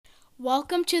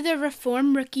Welcome to the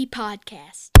Reform Rookie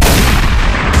Podcast.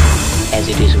 As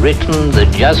it is written, the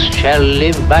just shall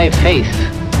live by faith.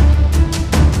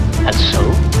 And so?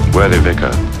 Worthy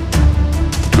Vicar,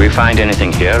 do we find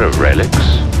anything here of relics?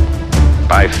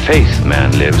 By faith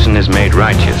man lives and is made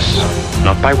righteous,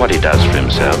 not by what he does for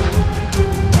himself.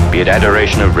 Be it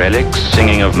adoration of relics,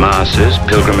 singing of masses,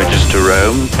 pilgrimages to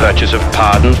Rome, purchase of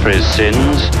pardon for his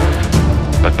sins,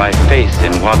 but by faith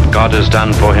in what God has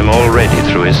done for him already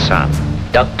through his Son.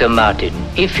 Dr. Martin,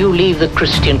 if you leave the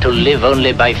Christian to live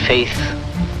only by faith,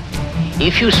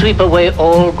 if you sweep away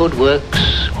all good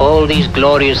works, all these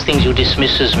glorious things you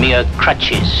dismiss as mere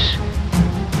crutches,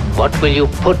 what will you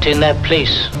put in their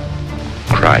place?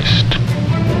 Christ.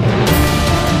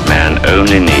 Man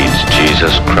only needs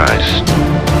Jesus Christ.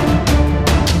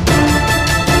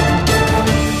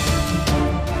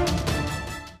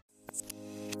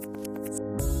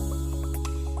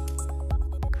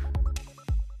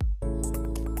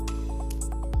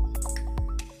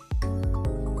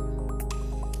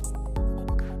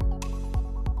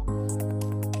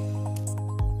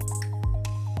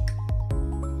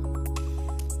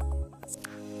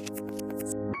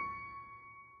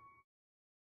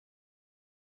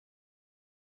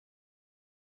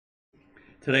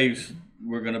 Today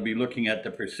we're going to be looking at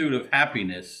the pursuit of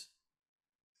happiness.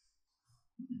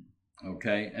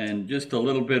 Okay, and just a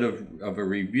little bit of a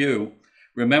review.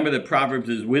 Remember that Proverbs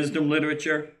is wisdom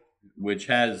literature, which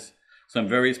has some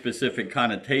very specific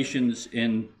connotations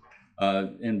in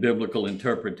biblical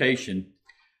interpretation.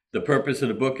 The purpose of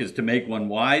the book is to make one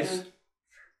wise.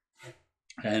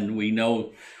 And we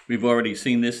know, we've already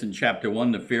seen this in chapter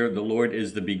 1, the fear of the Lord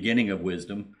is the beginning of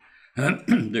wisdom.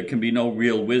 There can be no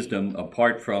real wisdom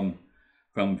apart from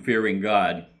fearing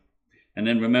God. And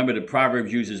then remember that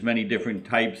Proverbs uses many different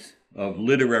types of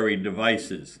literary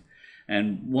devices.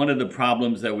 And one of the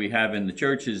problems that we have in the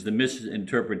church is the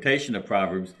misinterpretation of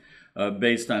Proverbs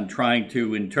based on trying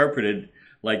to interpret it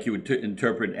like you would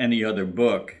interpret any other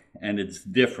book. And it's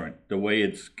different. The way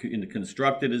it's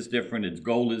constructed is different. Its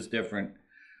goal is different.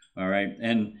 All right.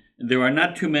 And there are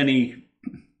not too many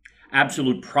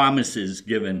absolute promises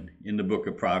given in the book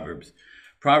of Proverbs.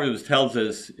 Proverbs tells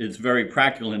us it's very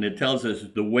practical, and it tells us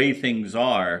the way things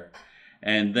are,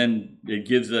 and then it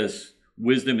gives us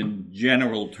wisdom in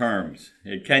general terms.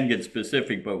 It can get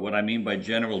specific, but what I mean by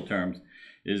general terms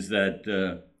is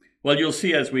that, well, you'll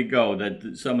see as we go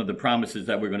that some of the promises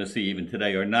that we're going to see even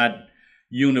today are not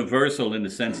universal in the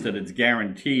sense that it's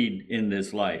guaranteed in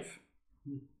this life.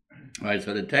 All right,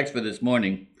 so the text for this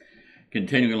morning,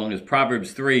 continuing along, is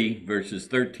Proverbs 3, verses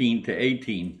 13 to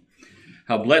 18.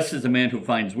 How blessed is the man who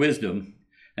finds wisdom,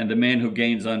 and the man who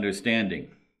gains understanding.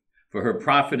 For her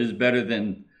profit is better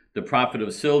than the profit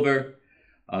of silver,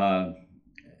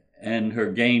 and her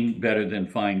gain better than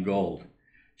fine gold.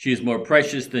 She is more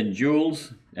precious than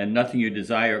jewels, and nothing you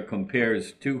desire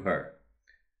compares to her.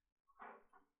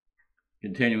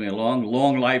 Continuing along,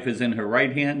 long life is in her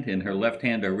right hand, in her left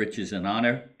hand are riches and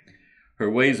honor. Her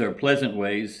ways are pleasant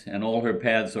ways, and all her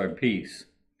paths are peace.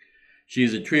 She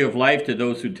is a tree of life to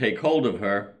those who take hold of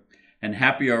her, and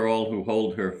happy are all who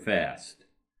hold her fast.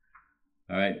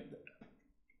 All right.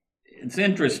 It's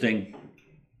interesting.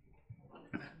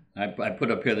 I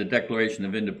put up here the Declaration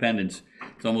of Independence.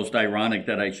 It's almost ironic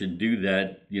that I should do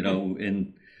that,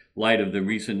 in light of the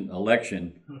recent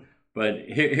election. But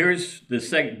here's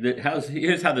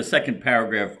how the second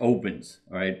paragraph opens.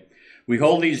 All right. We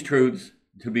hold these truths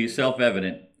to be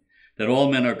self-evident, that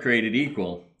all men are created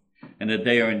equal, and that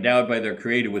they are endowed by their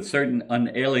Creator with certain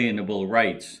unalienable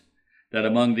rights, that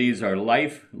among these are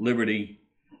life, liberty,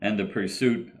 and the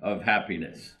pursuit of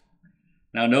happiness.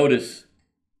 Now notice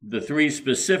the three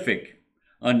specific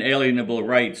unalienable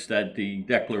rights that the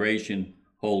Declaration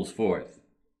holds forth.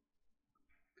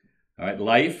 All right,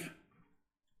 life,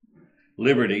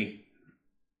 liberty,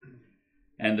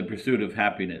 and the pursuit of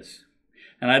happiness.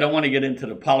 And I don't want to get into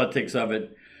the politics of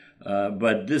it,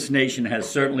 but this nation has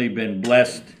certainly been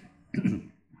blessed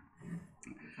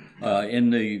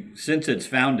since its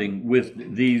founding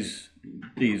with these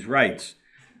rights.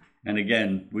 And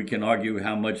again, we can argue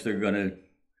how much they're going to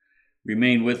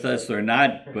remain with us or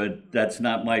not, but that's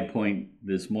not my point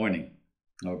this morning.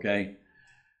 Okay?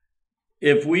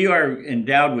 If we are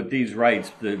endowed with these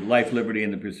rights, the life, liberty,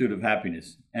 and the pursuit of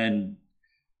happiness, and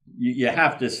you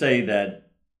have to say that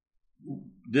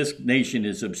this nation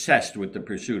is obsessed with the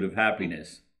pursuit of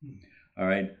happiness. All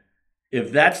right.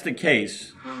 If that's the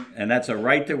case, and that's a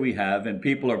right that we have, and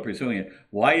people are pursuing it,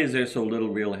 why is there so little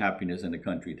real happiness in the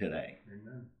country today?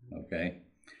 Okay.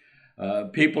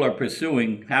 People are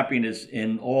pursuing happiness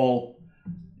in all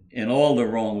the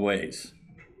wrong ways.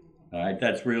 All right,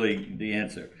 that's really the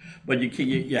answer. But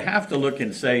you have to look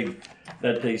and say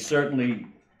that they certainly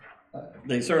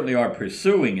are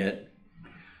pursuing it.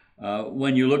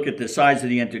 When you look at the size of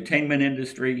the entertainment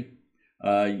industry,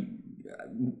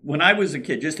 when I was a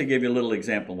kid, just to give you a little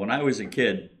example, when I was a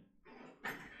kid,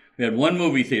 we had one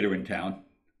movie theater in town,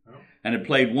 and it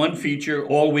played one feature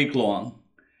all week long,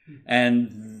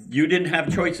 and you didn't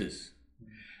have choices.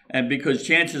 And because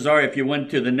chances are, if you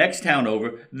went to the next town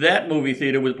over, that movie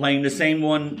theater was playing the same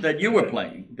one that you were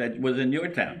playing, that was in your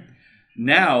town.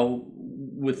 Now,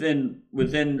 within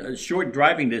a short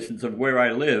driving distance of where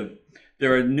I live,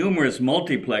 there are numerous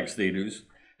multiplex theaters,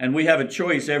 and we have a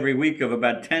choice every week of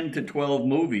about 10 to 12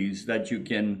 movies that you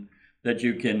can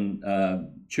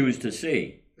choose to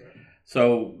see.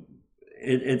 So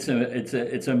it's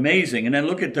amazing. And then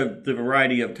look at the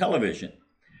variety of television.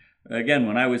 Again,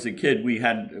 when I was a kid, we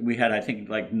had I think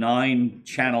like 9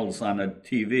 channels on a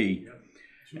TV,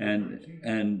 and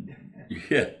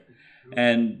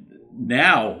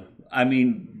now I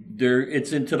mean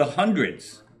it's into the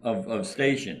hundreds of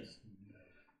stations.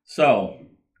 So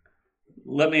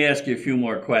let me ask you a few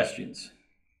more questions.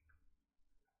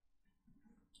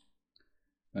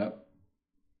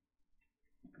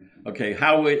 Okay,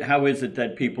 how is it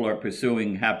that people are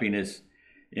pursuing happiness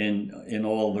in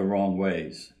all the wrong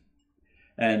ways?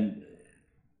 And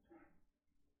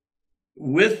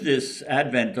with this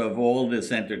advent of all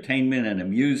this entertainment and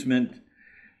amusement,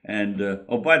 and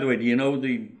oh, by the way, do you know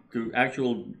the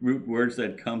actual root words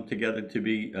that come together to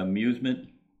be amusement?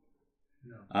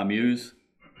 No. Amuse?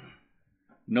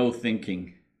 No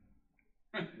thinking.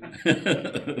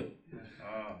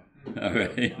 All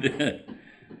right.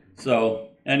 So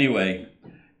anyway,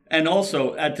 and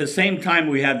also at the same time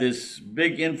we have this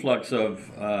big influx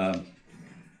of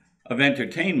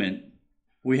entertainment,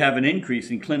 we have an increase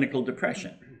in clinical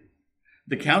depression.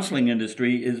 The counseling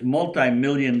industry is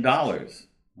multi-million dollars,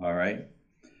 all right?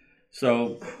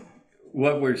 So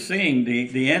what we're seeing,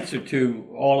 the answer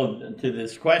to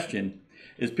this question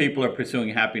is people are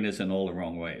pursuing happiness in all the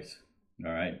wrong ways,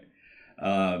 all right?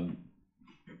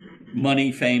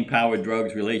 Money, fame, power,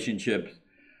 drugs, relationships,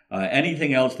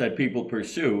 anything else that people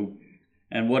pursue,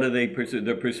 and what do they pursue?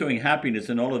 They're pursuing happiness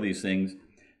in all of these things,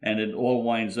 and it all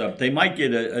winds up, they might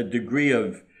get a degree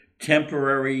of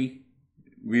temporary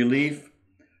relief,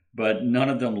 but none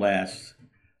of them lasts.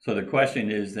 So the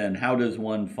question is then, how does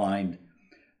one find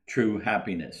true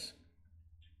happiness?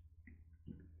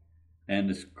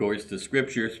 And of course, the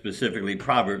scripture, specifically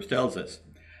Proverbs, tells us,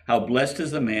 how blessed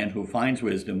is the man who finds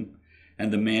wisdom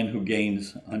and the man who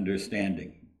gains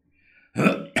understanding.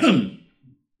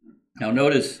 Now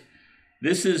notice,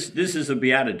 this is a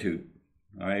beatitude.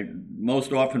 All right.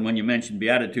 Most often when you mention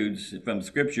Beatitudes from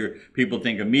Scripture, people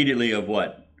think immediately of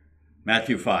what?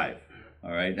 Matthew 5.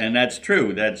 All right. And that's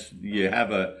true. You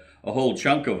have a whole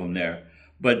chunk of them there.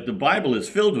 But the Bible is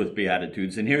filled with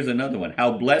Beatitudes. And here's another one.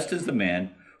 How blessed is the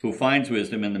man who finds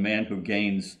wisdom and the man who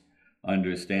gains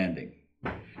understanding.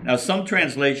 Now, some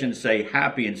translations say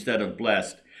happy instead of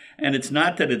blessed. And it's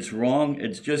not that it's wrong.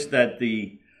 It's just that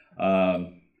the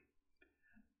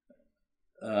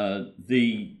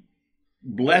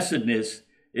blessedness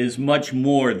is much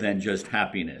more than just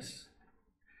happiness.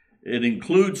 It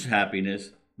includes happiness,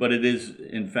 but it is,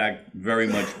 in fact, very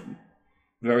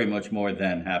much more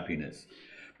than happiness.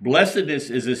 Blessedness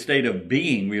is a state of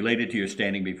being related to your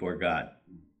standing before God.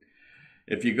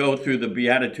 If you go through the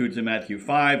Beatitudes in Matthew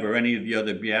 5 or any of the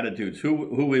other Beatitudes,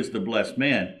 who is the blessed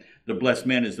man? The blessed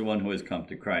man is the one who has come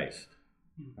to Christ.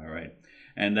 All right,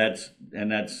 and that's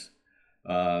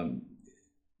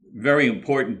very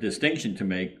important distinction to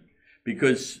make,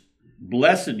 because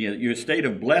blessedness, your state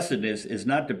of blessedness, is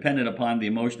not dependent upon the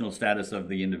emotional status of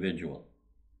the individual.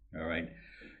 All right,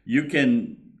 your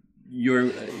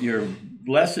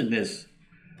blessedness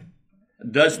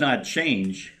does not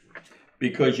change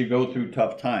because you go through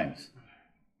tough times.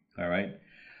 All right,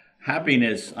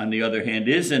 happiness, on the other hand,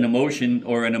 is an emotion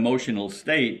or an emotional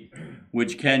state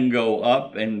which can go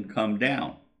up and come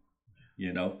down,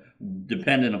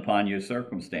 dependent upon your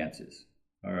circumstances,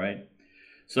 all right?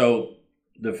 So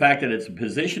the fact that it's a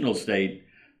positional state,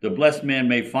 the blessed man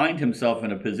may find himself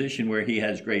in a position where he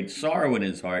has great sorrow in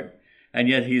his heart, and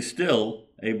yet he's still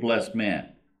a blessed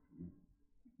man.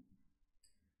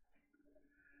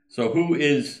 So who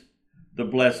is the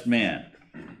blessed man,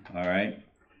 all right?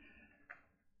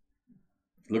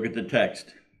 Look at the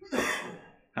text.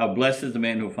 How blessed is the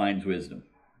man who finds wisdom,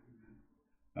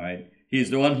 all right? He's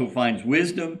the one who finds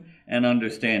wisdom and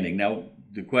understanding. Now,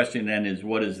 the question then is,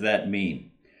 what does that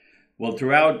mean? Well,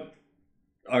 throughout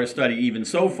our study, even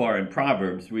so far in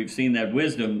Proverbs, we've seen that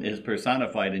wisdom is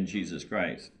personified in Jesus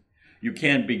Christ. you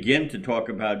can't begin to talk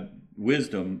about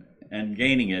wisdom and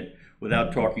gaining it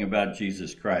without talking about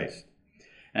Jesus Christ.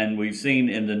 And we've seen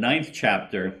in the 9th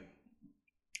chapter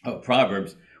of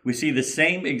Proverbs, we see the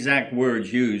same exact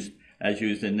words used as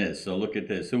used in this. So look at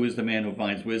this. Who is the man who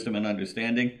finds wisdom and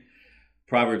understanding?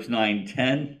 Proverbs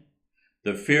 9:10.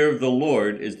 The fear of the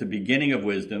Lord is the beginning of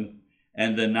wisdom,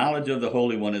 and the knowledge of the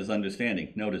Holy One is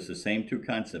understanding. Notice the same two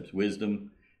concepts,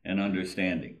 wisdom and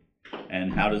understanding.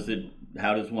 And how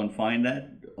does one find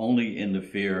that? Only in the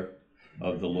fear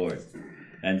of the Lord.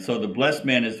 And so the blessed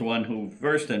man is the one who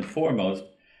first and foremost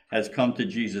has come to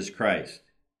Jesus Christ.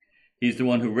 He's the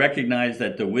one who recognized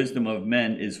that the wisdom of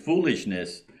men is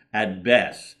foolishness at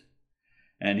best,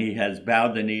 and he has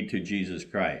bowed the knee to Jesus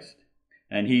Christ.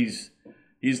 And he's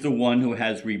the one who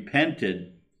has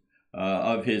repented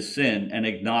of his sin and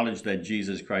acknowledged that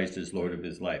Jesus Christ is Lord of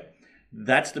his life.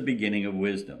 That's the beginning of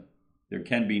wisdom. There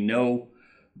can be no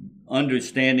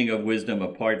understanding of wisdom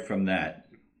apart from that.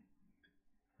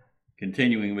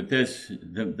 Continuing with this,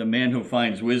 the man who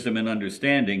finds wisdom and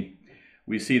understanding,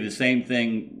 we see the same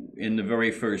thing in the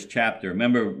very first chapter.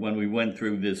 Remember when we went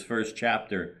through this first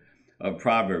chapter of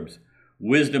Proverbs?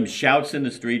 Wisdom shouts in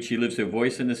the street, she lifts her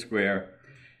voice in the square.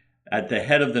 At the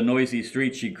head of the noisy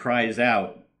street, she cries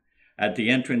out. At the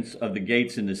entrance of the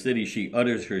gates in the city, she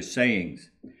utters her sayings.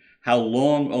 How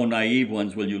long, O naive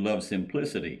ones, will you love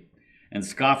simplicity? And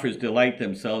scoffers delight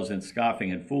themselves in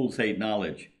scoffing, and fools hate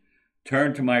knowledge.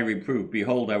 Turn to my reproof.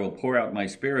 Behold, I will pour out my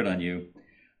spirit on you.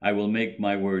 I will make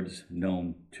my words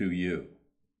known to you.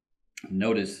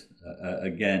 Notice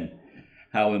again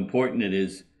how important it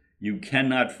is. You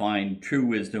cannot find true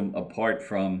wisdom apart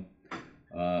from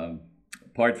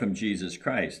Jesus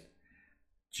Christ.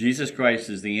 Jesus Christ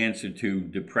is the answer to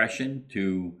depression,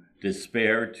 to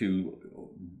despair, to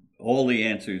all the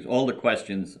answers, all the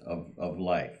questions of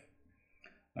life.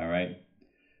 All right?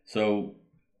 So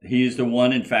he is the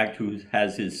one, in fact, who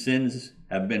has his sins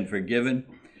have been forgiven,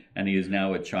 and he is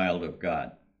now a child of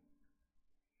God.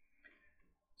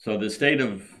 So the state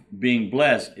of being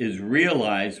blessed is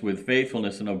realized with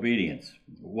faithfulness and obedience.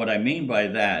 What I mean by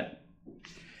that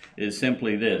is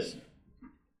simply this.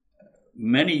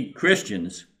 Many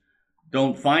Christians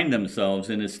don't find themselves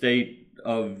in a state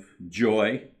of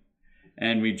joy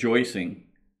and rejoicing,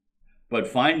 but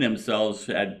find themselves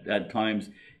at times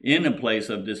in a place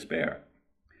of despair.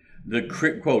 The,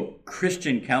 quote,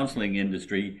 Christian counseling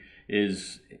industry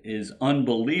is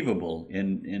unbelievable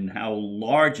in how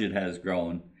large it has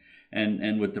grown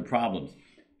and with the problems.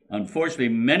 Unfortunately,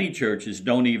 many churches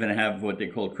don't even have what they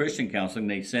call Christian counseling.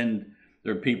 They send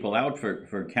their people out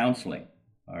for counseling,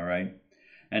 all right?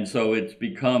 And so it's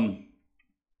become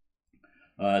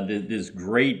this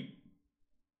great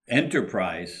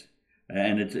enterprise,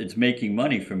 and it's making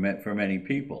money for many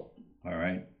people, all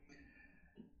right?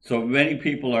 So many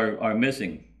people are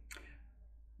missing.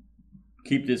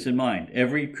 Keep this in mind.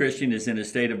 Every Christian is in a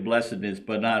state of blessedness,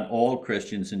 but not all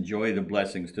Christians enjoy the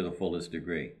blessings to the fullest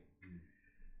degree.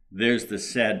 There's the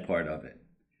sad part of it.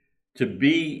 To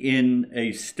be in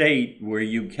a state where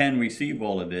you can receive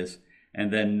all of this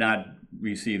and then not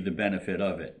receive the benefit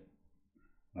of it.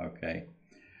 Okay.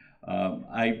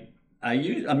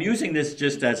 I'm using this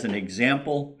just as an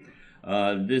example.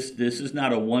 This is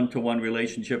not a one-to-one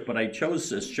relationship, but I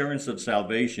chose assurance of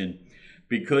salvation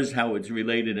because how it's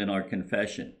related in our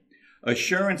confession.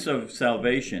 Assurance of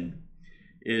salvation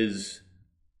is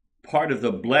part of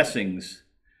the blessings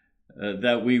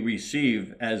that we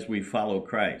receive as we follow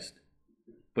Christ.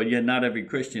 But yet not every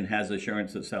Christian has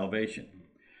assurance of salvation.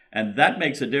 And that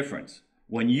makes a difference.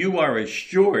 When you are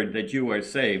assured that you are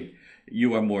saved,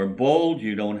 you are more bold,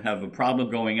 you don't have a problem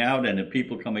going out, and if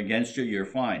people come against you, you're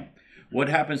fine. What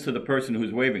happens to the person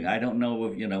who's wavering? I don't know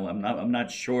if, I'm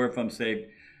not sure if I'm saved.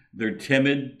 They're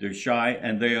timid, they're shy,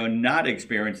 and they are not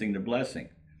experiencing the blessing.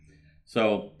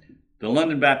 So the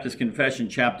London Baptist Confession,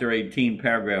 chapter 18,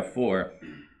 paragraph 4,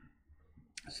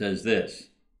 says this,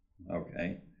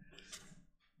 okay?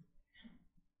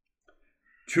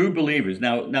 True believers,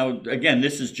 now again,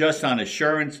 this is just on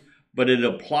assurance, but it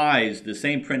applies, the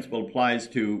same principle applies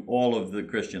to all of the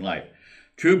Christian life.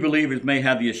 True believers may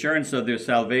have the assurance of their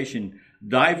salvation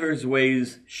divers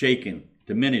ways shaken,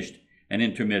 diminished, and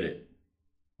intermitted.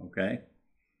 Okay?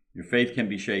 Your faith can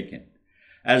be shaken.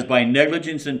 As by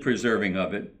negligence in preserving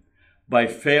of it, by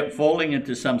falling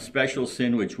into some special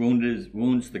sin which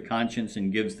wounds the conscience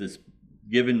and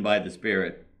given by the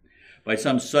Spirit, by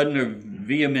some sudden or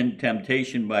vehement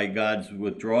temptation by God's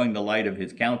withdrawing the light of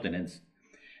his countenance,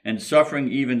 and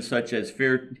suffering even such as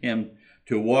fear him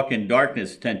to walk in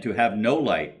darkness tend to have no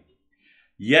light,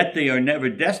 yet they are never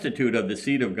destitute of the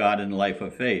seed of God in the life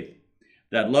of faith.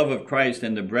 that love of Christ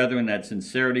and the brethren, that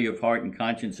sincerity of heart and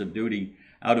conscience of duty,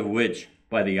 out of which,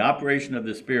 by the operation of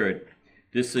the Spirit,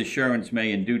 this assurance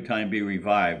may in due time be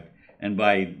revived, and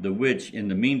by the which, in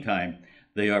the meantime,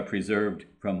 they are preserved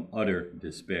from utter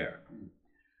despair.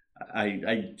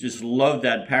 I just love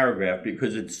that paragraph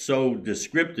because it's so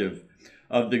descriptive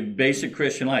of the basic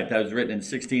Christian life. That was written in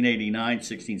 1689,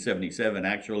 1677,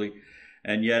 actually,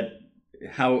 and yet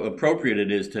how appropriate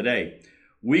it is today.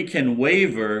 We can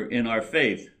waver in our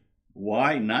faith.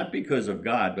 Why? Not because of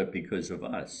God, but because of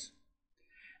us.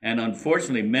 And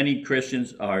unfortunately, many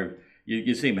Christians are,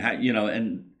 you see,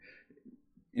 and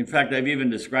in fact, I've even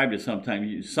described it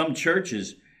sometimes. Some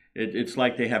churches, it's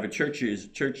like they have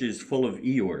churches full of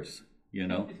Eeyores, you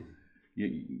know.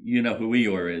 You know who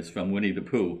Eeyore is from Winnie the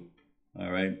Pooh,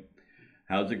 all right?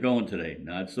 How's it going today?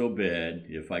 Not so bad,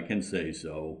 if I can say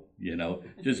so, you know.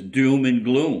 Just doom and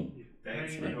gloom.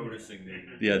 Thanks for noticing,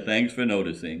 David. Yeah, thanks for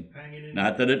noticing.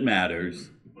 Not that it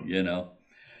matters, you know.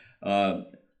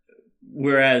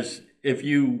 Whereas if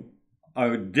you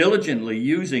are diligently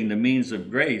using the means of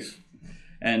grace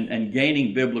and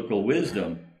gaining biblical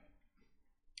wisdom,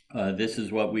 this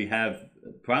is what we have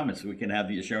promised. We can have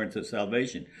the assurance of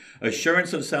salvation.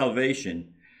 Assurance of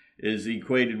salvation is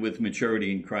equated with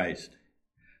maturity in Christ.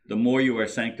 The more you are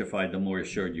sanctified, the more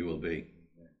assured you will be.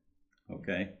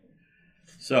 Okay?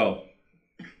 So,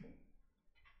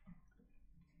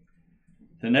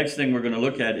 the next thing we're going to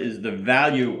look at is the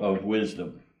value of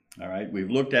wisdom. All right?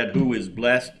 We've looked at who is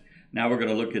blessed. Now we're going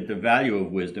to look at the value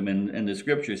of wisdom. And the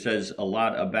scripture says a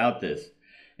lot about this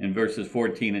in verses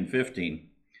 14 and 15,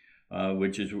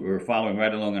 which is we're following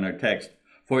right along in our text.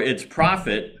 For its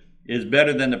profit is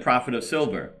better than the profit of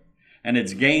silver, and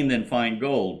its gain than fine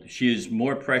gold. She is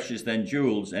more precious than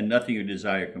jewels, and nothing you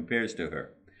desire compares to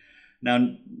her.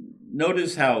 Now,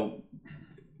 notice how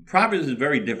Proverbs is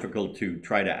very difficult to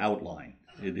try to outline.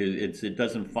 It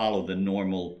doesn't follow the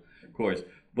normal course.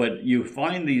 But you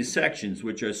find these sections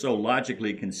which are so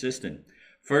logically consistent.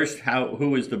 First,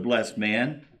 who is the blessed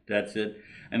man? That's it.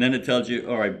 And then it tells you,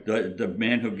 all right, the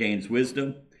man who gains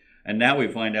wisdom. And now we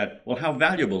find out, well, how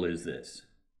valuable is this?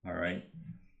 All right.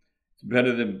 It's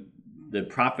better than, the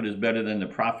profit is better than the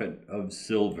profit of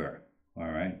silver. All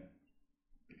right.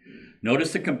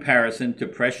 Notice the comparison to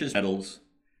precious metals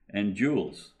and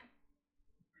jewels.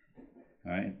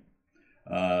 All right.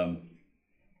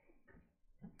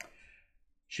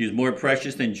 She is more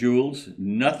precious than jewels.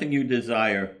 Nothing you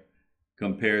desire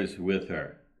compares with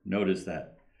her. Notice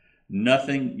that.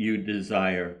 Nothing you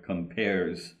desire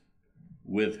compares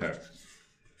with her.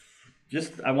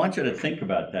 I want you to think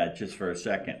about that just for a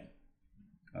second.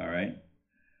 All right?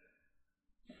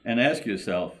 And ask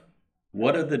yourself,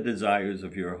 what are the desires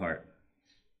of your heart?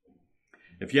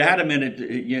 If you had a minute,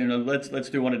 let's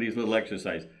do one of these little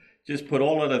exercises. Just put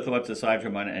all other thoughts aside for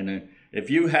a minute, and if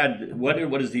you had, what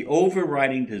is the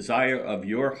overriding desire of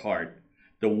your heart,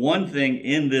 the one thing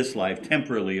in this life,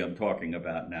 temporally I'm talking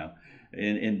about now,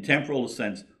 in temporal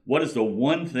sense, what is the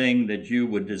one thing that you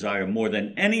would desire more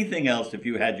than anything else if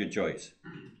you had your choice?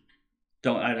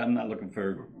 I'm not looking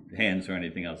for hands or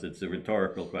anything else. It's a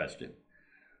rhetorical question.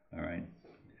 All right?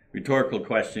 Rhetorical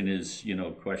question is,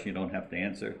 a question you don't have to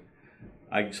answer.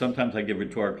 Sometimes I give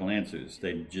rhetorical answers.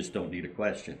 They just don't need a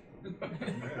question.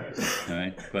 All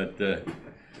right, but that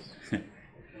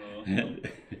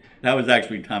was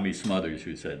actually Tommy Smothers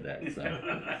who said that. So.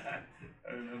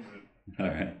 I remember it. All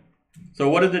right. So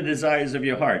what are the desires of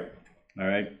your heart? All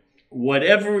right.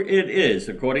 Whatever it is,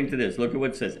 according to this, look at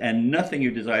what it says. And nothing you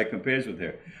desire compares with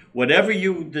her. Whatever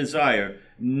you desire,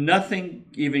 nothing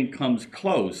even comes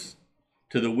close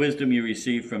to the wisdom you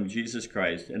receive from Jesus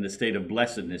Christ and the state of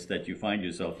blessedness that you find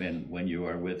yourself in when you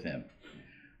are with him.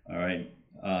 All right.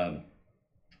 All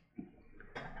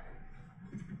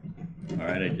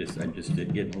right, I just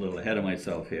getting a little ahead of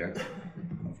myself here.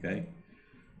 Okay.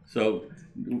 So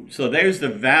there's the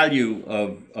value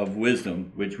of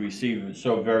wisdom, which we see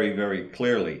so very, very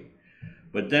clearly.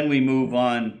 But then we move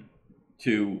on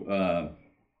to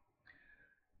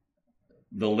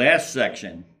the last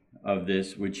section of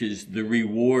this, which is the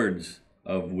rewards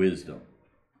of wisdom.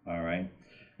 All right.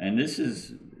 And this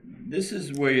is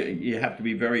where you have to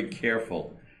be very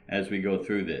careful as we go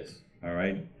through this. All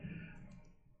right.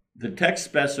 The text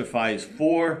specifies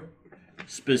 4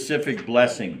 specific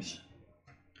blessings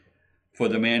for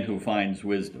the man who finds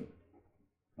wisdom.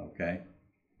 Okay?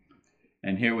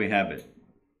 And here we have it.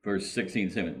 Verse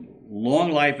 16-17.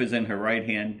 Long life is in her right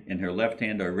hand, in her left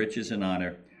hand are riches and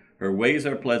honor. Her ways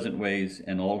are pleasant ways,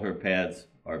 and all her paths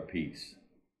are peace.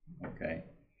 Okay?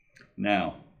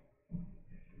 Now,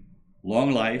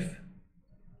 long life,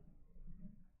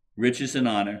 riches and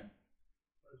honor,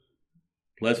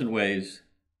 pleasant ways,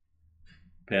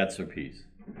 paths of peace.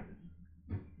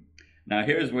 Now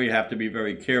here's where you have to be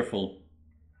very careful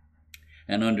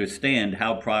and understand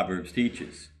how Proverbs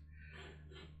teaches.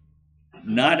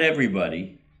 Not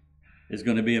everybody is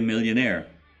going to be a millionaire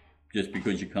just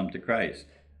because you come to Christ.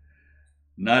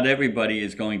 Not everybody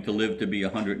is going to live to be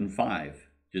 105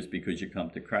 just because you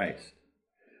come to Christ.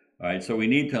 All right, so we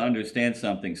need to understand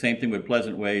something. Same thing with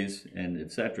pleasant ways and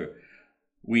etc.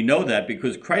 We know that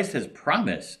because Christ has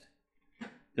promised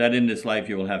that in this life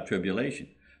you will have tribulation.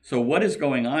 So what is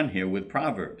going on here with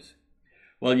Proverbs?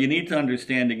 Well, you need to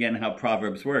understand again how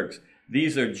Proverbs works.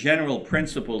 These are general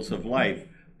principles of life,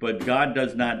 but God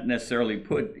does not necessarily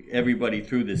put everybody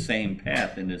through the same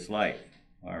path in this life.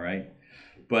 All right?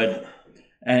 But,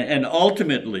 and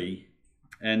ultimately,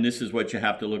 and this is what you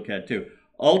have to look at too,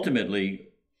 ultimately,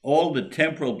 all the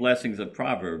temporal blessings of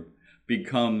Proverbs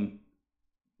become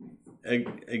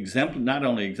not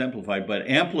only exemplified, but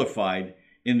amplified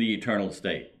in the eternal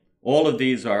state. All of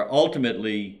these are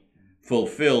ultimately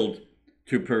fulfilled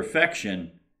to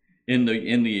perfection in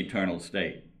the eternal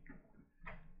state.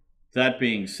 That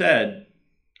being said,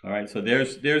 all right, so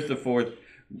there's the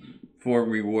four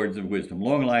rewards of wisdom: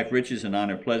 long life, riches and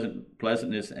honor,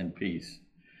 pleasantness and peace.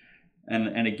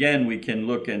 And again, we can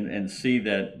look and see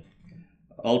that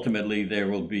ultimately there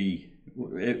will be,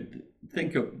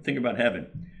 think about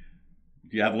heaven.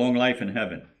 Do you have long life in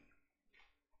heaven?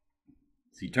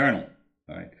 It's eternal.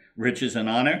 All right. Riches and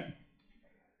honor.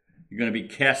 You're going to be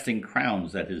casting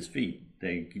crowns at his feet.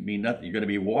 They mean nothing. You're going to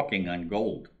be walking on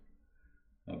gold.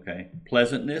 Okay.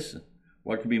 Pleasantness.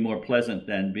 What could be more pleasant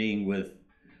than being with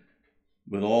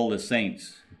all the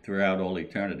saints throughout all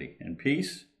eternity? And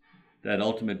peace. That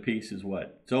ultimate peace is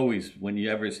what? It's always, when you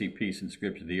ever see peace in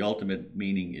Scripture, the ultimate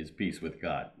meaning is peace with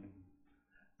God.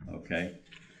 Okay?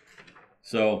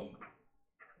 So,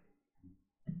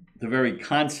 the very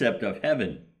concept of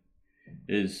heaven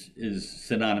is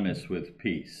synonymous with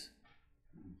peace.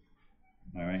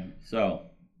 All right? So,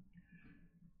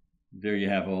 there you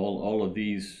have all of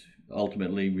these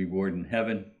ultimately reward in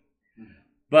heaven.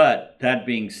 But that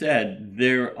being said,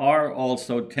 there are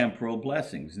also temporal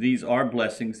blessings. These are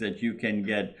blessings that you can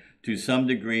get to some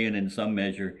degree and in some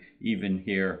measure even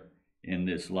here in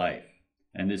this life.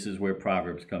 And this is where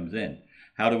Proverbs comes in.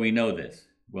 How do we know this?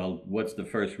 Well, what's the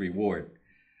first reward?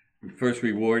 The first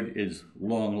reward is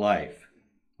long life.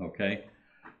 Okay?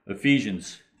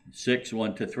 Ephesians 6,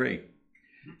 1-3.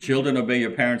 Children, obey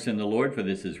your parents in the Lord, for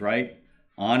this is right.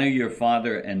 Honor your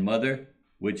father and mother,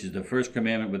 which is the first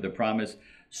commandment with the promise,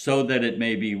 so that it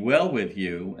may be well with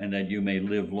you and that you may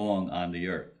live long on the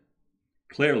earth.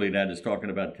 Clearly, that is talking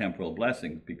about temporal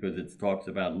blessings because it talks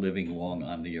about living long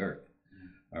on the earth.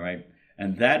 All right?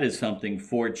 And that is something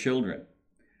for children.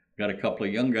 Got a couple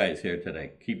of young guys here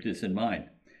today. Keep this in mind.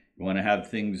 You want to have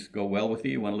things go well with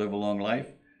you? You want to live a long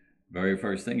life? Very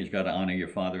first thing is you've got to honor your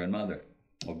father and mother.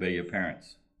 Obey your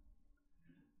parents.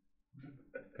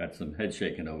 Got some head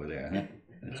shaking over there, huh?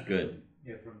 That's good.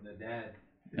 Yeah, from the dad.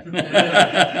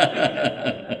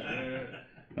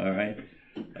 All right.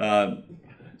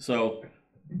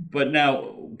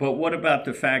 But what about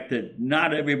the fact that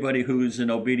not everybody who's an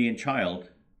obedient child,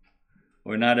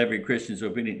 or not every Christian is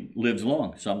obedient, lives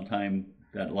long? Sometime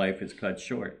that life is cut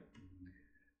short.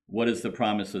 What is the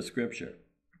promise of Scripture?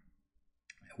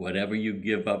 Whatever you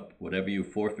give up, whatever you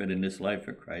forfeit in this life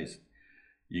for Christ,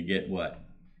 you get what?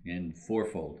 In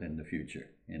fourfold in the future,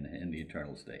 in the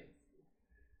eternal state.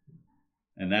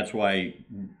 And that's why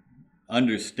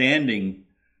understanding,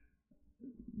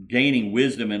 gaining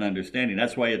wisdom and understanding,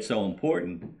 that's why it's so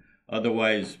important.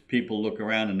 Otherwise, people look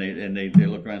around and they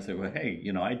look around and say, well, hey,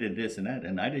 I did this and that,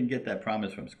 and I didn't get that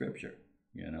promise from Scripture,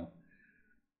 You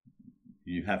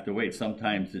have to wait.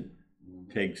 Sometimes it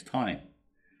takes time.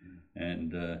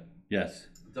 And, yes?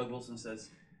 Doug Wilson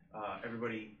says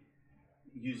everybody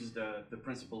uses the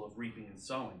principle of reaping and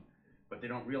sowing. But they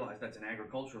don't realize that's an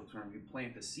agricultural term. You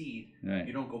plant the seed, right.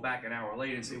 You don't go back an hour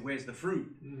later and say, where's the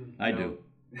fruit? I do.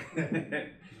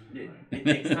 It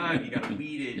takes time. You got to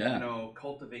weed it,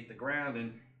 cultivate the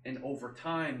ground. And over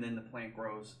time, then the plant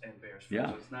grows and bears fruit.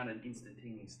 Yeah. So it's not an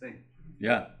instantaneous thing.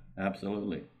 Yeah,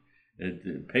 absolutely.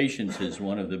 Patience is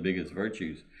one of the biggest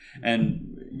virtues.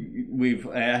 And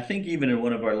I think even in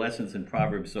one of our lessons in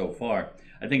Proverbs so far,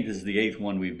 I think this is the 8th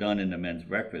one we've done in the men's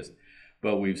breakfast,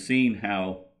 but we've seen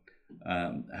how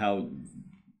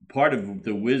part of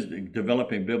the wisdom,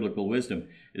 developing biblical wisdom,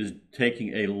 is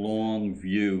taking a long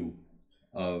view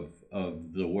of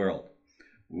the world.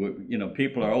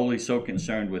 People are always so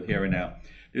concerned with here and now.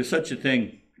 There's such a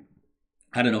thing,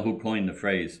 I don't know who coined the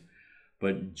phrase,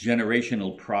 but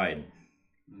generational pride,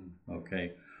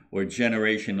 okay, or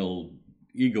generational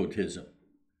egotism.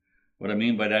 What I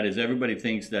mean by that is everybody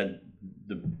thinks that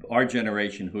our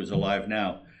generation who's alive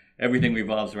now, everything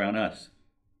revolves around us.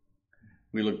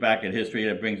 We look back at history,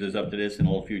 that brings us up to this, and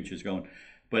all future's going.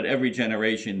 But every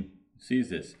generation sees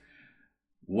this.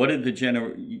 What did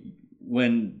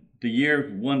when the year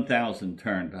 1000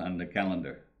 turned on the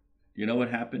calendar, do you know what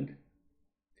happened?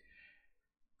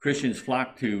 Christians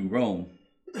flocked to Rome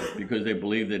because they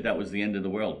believed that that was the end of the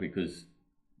world, because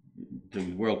the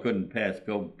world couldn't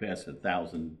go past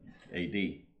 1000 AD.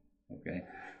 Okay,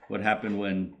 what happened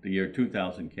when the year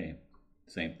 2000 came?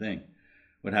 Same thing.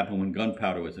 What happened when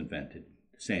gunpowder was invented?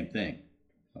 Same thing.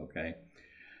 Okay,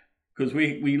 because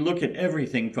we look at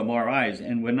everything from our eyes,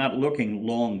 and we're not looking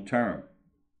long term.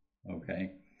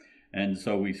 Okay, and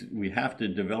so we have to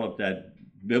develop that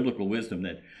biblical wisdom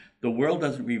that the world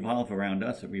doesn't revolve around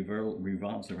us; it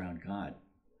revolves around God.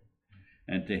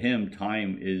 And to Him,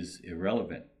 time is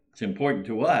irrelevant. It's important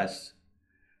to us,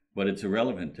 but it's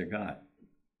irrelevant to God.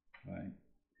 Right?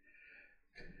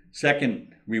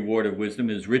 Second reward of wisdom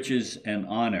is riches and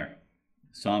honor.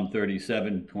 Psalm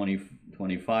 37,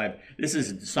 25. This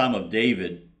is the Psalm of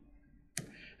David.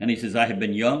 And he says, I have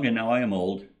been young and now I am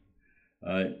old.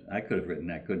 I could have written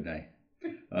that, couldn't I?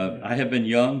 I have been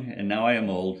young and now I am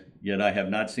old, yet I have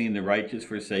not seen the righteous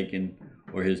forsaken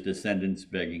or his descendants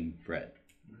begging bread.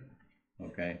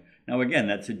 Okay. Now again,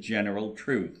 that's a general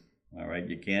truth. All right.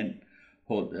 You can't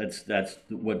hold. That's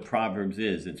what Proverbs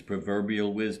is. It's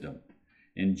proverbial wisdom.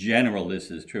 In general, this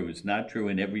is true. It's not true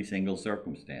in every single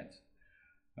circumstance.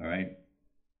 All right.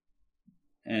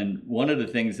 And one of the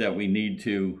things that we need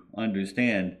to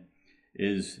understand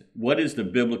is what is the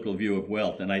biblical view of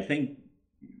wealth. And I think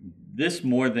this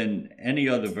more than any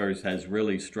other verse has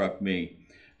really struck me.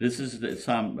 This is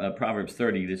the Proverbs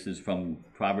 30. This is from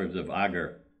Proverbs of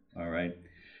Agur. All right.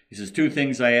 He says, 2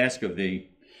 things I ask of thee.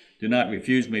 Do not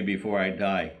refuse me before I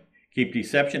die. Keep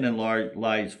deception and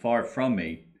lies far from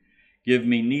me. Give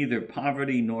me neither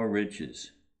poverty nor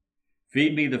riches.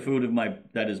 Feed me the food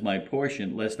that is my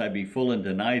portion, lest I be full and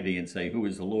deny thee and say, who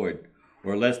is the Lord?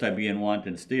 Or lest I be in want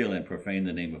and steal and profane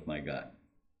the name of my God.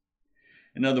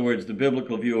 In other words, the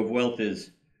biblical view of wealth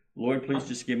is, Lord, please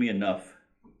just give me enough.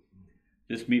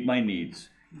 Just meet my needs.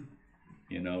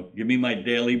 You know, give me my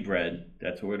daily bread.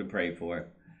 That's what we're to pray for.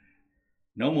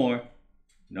 No more,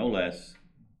 no less.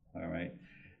 All right.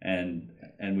 And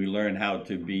we learn how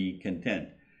to be content.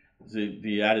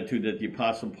 The attitude that the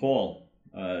Apostle Paul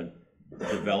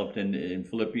developed in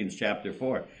Philippians chapter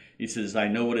 4. He says, I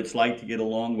know what it's like to get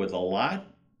along with a lot.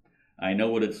 I know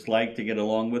what it's like to get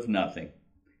along with nothing.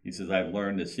 He says, I've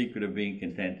learned the secret of being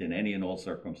content in any and all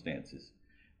circumstances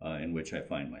in which I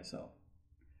find myself.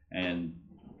 And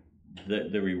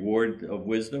the reward of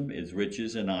wisdom is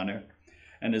riches and honor.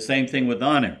 And the same thing with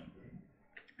honor.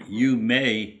 You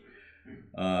may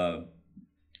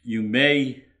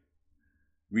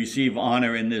receive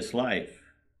honor in this life,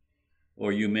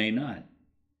 or you may not.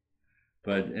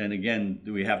 And again,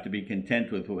 we have to be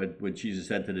content with what Jesus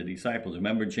said to the disciples.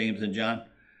 Remember James and John?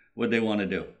 What did they want to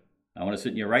do? I want to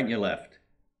sit in your right and your left,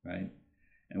 right?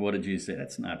 And what did Jesus say?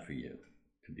 That's not for you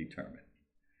to determine.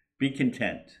 Be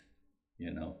content, you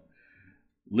know.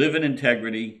 Live in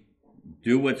integrity.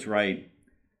 Do what's right.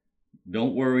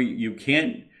 Don't worry.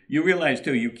 You realize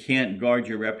too, you can't guard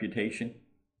your reputation.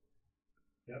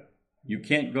 Yep. You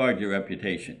can't guard your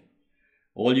reputation.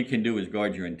 All you can do is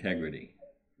guard your integrity.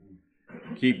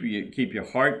 Keep your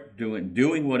heart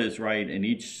doing what is right in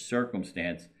each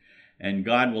circumstance, and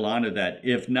God will honor that,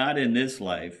 if not in this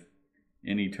life,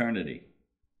 in eternity.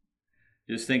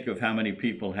 Just think of how many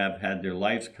people have had their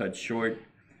lives cut short,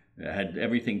 had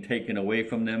everything taken away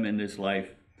from them in this life,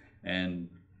 and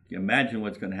imagine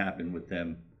what's going to happen with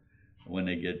them when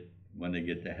they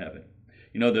get to heaven.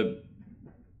 You know, the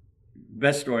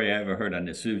best story I ever heard on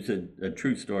this, it was a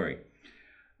true story.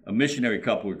 A missionary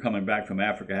couple were coming back from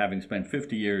Africa, having spent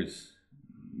 50 years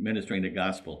ministering the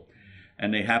gospel.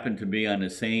 And they happened to be on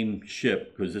the same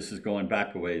ship, because this is going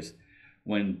back a ways,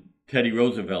 when Teddy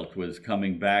Roosevelt was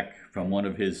coming back from one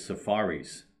of his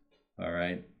safaris. All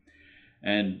right.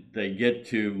 And they get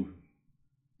to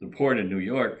the port of New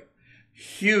York,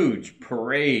 huge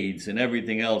parades and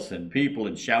everything else, and people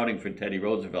and shouting for Teddy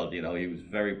Roosevelt. You know, he was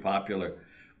a very popular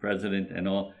president and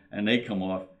all. And they come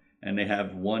off, and they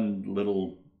have one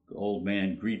little old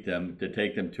man greet them to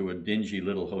take them to a dingy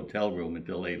little hotel room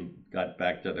until they got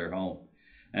back to their home.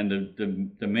 And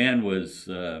the man was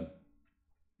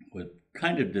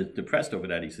kind of depressed over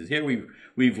that. He says, here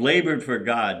we've labored for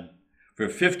God for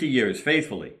 50 years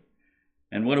faithfully,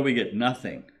 and what do we get?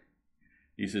 Nothing.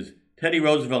 He says, Teddy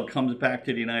Roosevelt comes back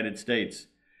to the United States,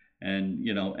 And,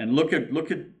 and look at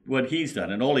what he's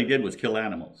done. And all he did was kill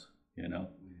animals,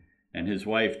 And his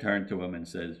wife turned to him and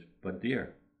says, "But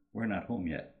dear, we're not home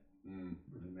yet.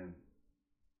 Amen.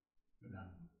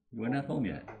 We're not home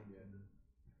yet."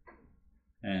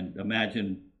 And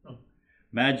imagine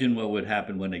what would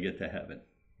happen when they get to heaven.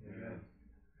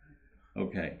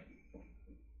 Okay.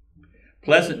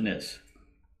 Pleasantness,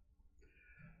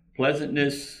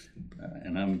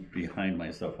 and I'm behind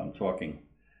myself. I'm talking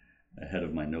ahead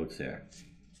of my notes there.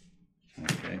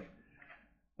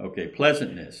 Okay,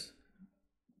 pleasantness.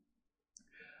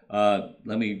 Let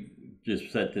me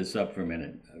just set this up for a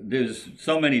minute. There's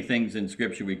so many things in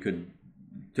Scripture we could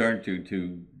turn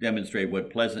to demonstrate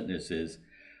what pleasantness is,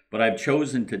 but I've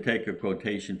chosen to take a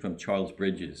quotation from Charles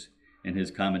Bridges in his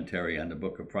commentary on the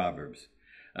book of Proverbs.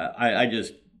 I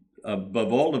just,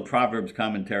 above all the Proverbs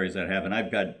commentaries I have, and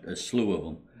I've got a slew of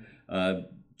them,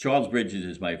 Charles Bridges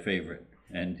is my favorite,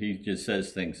 and he just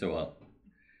says things so well.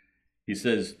 He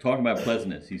says, talking about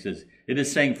pleasantness, he says, "It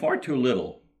is saying far too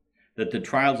little that the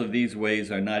trials of these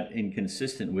ways are not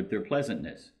inconsistent with their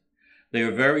pleasantness. They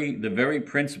are the very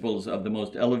principles of the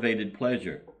most elevated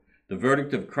pleasure. The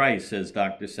verdict of Christ," says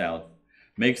Dr. South,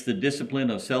 "makes the discipline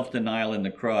of self-denial and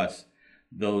the cross,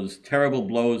 those terrible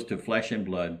blows to flesh and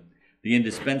blood, the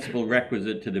indispensable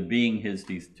requisite to being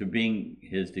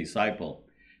his disciple.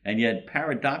 And yet,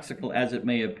 paradoxical as it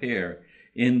may appear,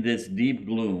 in this deep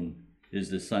gloom is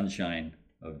the sunshine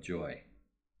of joy."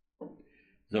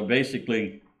 So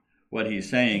basically, what he's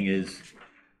saying is,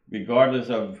 regardless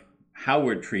of how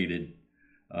we're treated,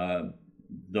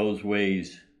 those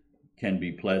ways can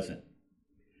be pleasant.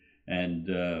 And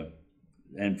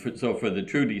so for the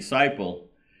true disciple,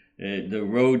 the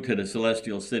road to the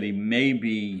celestial city may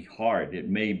be hard, it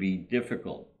may be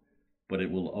difficult, but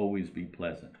it will always be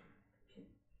pleasant.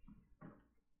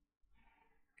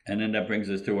 And then that brings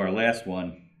us to our last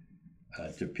one,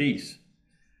 to peace.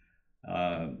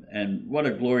 And what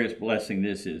a glorious blessing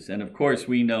this is. And of course,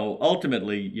 we know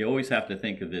ultimately, you always have to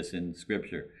think of this in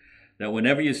Scripture, that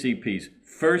whenever you see peace,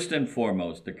 first and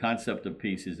foremost, the concept of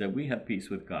peace is that we have peace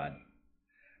with God.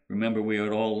 Remember, we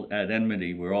are all at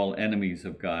enmity. We're all enemies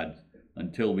of God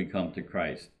until we come to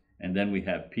Christ. And then we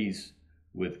have peace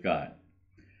with God.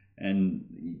 And,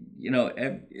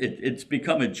 it's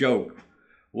become a joke.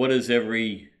 What does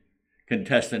every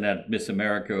contestant at Miss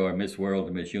America or Miss World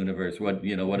or Miss Universe, what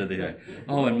do they say?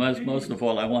 Oh, and most of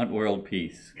all, I want world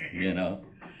peace,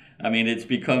 I mean, it's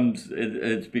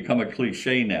become a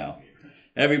cliche now.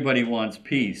 Everybody wants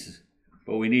peace,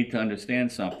 but we need to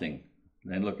understand something.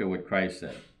 And look at what Christ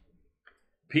said.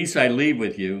 "Peace I leave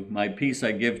with you, my peace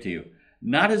I give to you.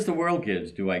 Not as the world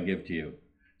gives do I give to you.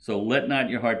 So let not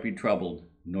your heart be troubled,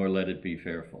 nor let it be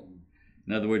fearful."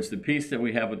 In other words, the peace that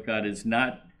we have with God is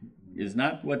not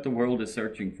what the world is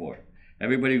searching for.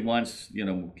 Everybody wants,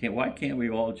 why can't we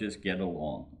all just get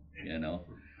along,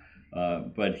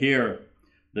 But here,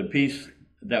 the peace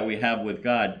that we have with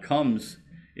God comes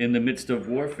in the midst of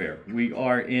warfare. We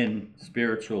are in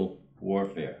spiritual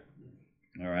warfare,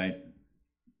 all right?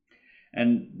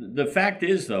 And the fact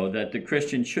is, though, that the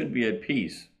Christian should be at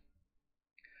peace,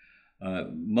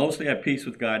 mostly at peace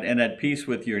with God and at peace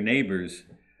with your neighbors,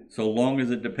 so long as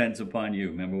it depends upon you.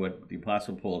 Remember what the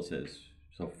Apostle Paul says,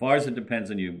 so far as it depends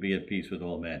on you, be at peace with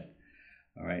all men.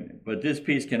 All right, but this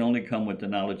peace can only come with the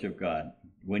knowledge of God.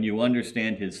 When you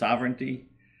understand his sovereignty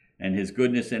and his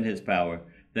goodness and his power,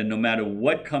 then no matter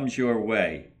what comes your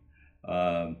way,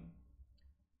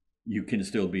 you can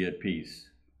still be at peace.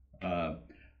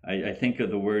 I think of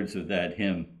the words of that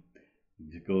hymn.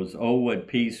 It goes, "Oh, what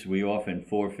peace we often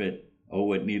forfeit. Oh,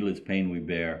 what needless pain we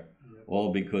bear.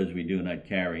 All because we do not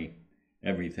carry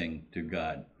everything to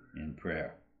God in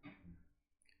prayer."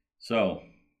 So,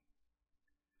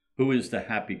 who is the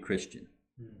happy Christian?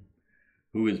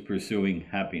 Who is pursuing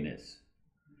happiness?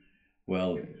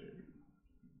 Well,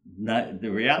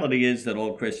 the reality is that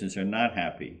all Christians are not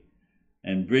happy.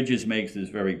 And Bridges makes this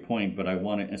very point, but I'm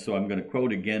going to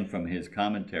quote again from his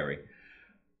commentary.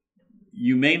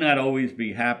 "You may not always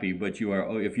be happy, but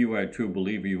if you are a true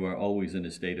believer, you are always in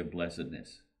a state of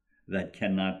blessedness that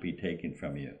cannot be taken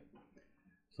from you."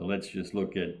 So let's just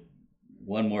look at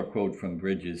one more quote from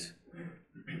Bridges.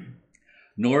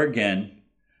 "Nor again,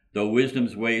 though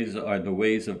wisdom's ways are the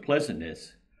ways of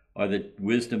pleasantness, are the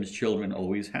wisdom's children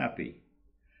always happy.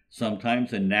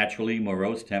 Sometimes a naturally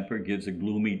morose temper gives a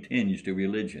gloomy tinge to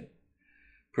religion.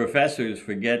 Professors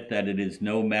forget that it is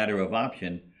no matter of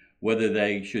option whether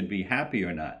they should be happy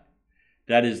or not.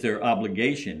 That is their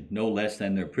obligation, no less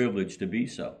than their privilege to be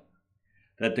so.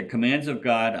 That the commands of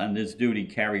God on this duty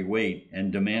carry weight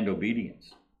and demand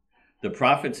obedience. The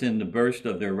prophets in the burst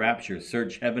of their rapture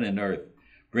search heaven and earth,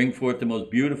 bring forth the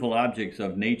most beautiful objects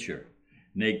of nature,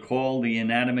 and they call the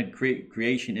inanimate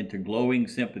creation into glowing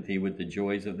sympathy with the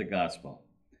joys of the gospel.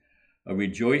 A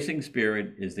rejoicing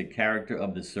spirit is the character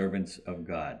of the servants of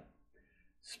God,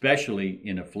 especially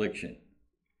in affliction.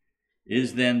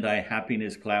 Is then thy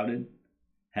happiness clouded?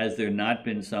 Has there not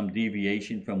been some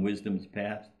deviation from wisdom's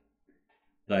path?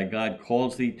 Thy God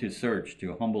calls thee to search,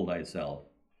 to humble thyself,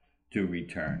 to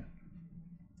return.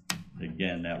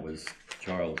 Again, that was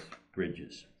Charles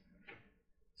Bridges.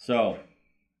 So,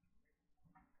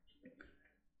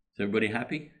 is everybody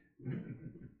happy?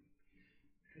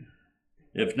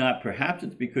 If not, perhaps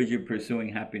it's because you're pursuing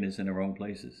happiness in the wrong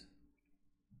places.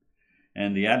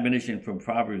 And the admonition from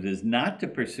Proverbs is not to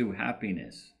pursue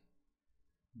happiness,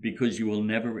 because you will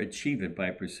never achieve it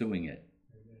by pursuing it.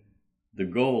 The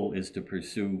goal is to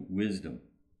pursue wisdom.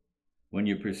 When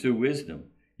you pursue wisdom,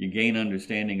 you gain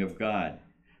understanding of God.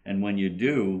 And when you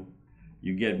do,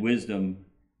 you get wisdom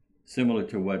similar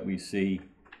to what we see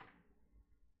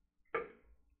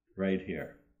right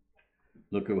here.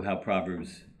 Look at how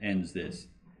Proverbs ends this.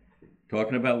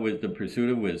 Talking about the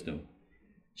pursuit of wisdom.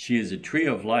 She is a tree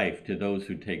of life to those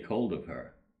who take hold of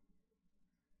her,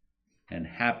 and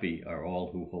happy are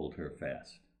all who hold her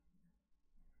fast.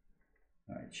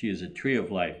 All right, she is a tree of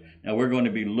life. Now we're going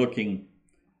to be looking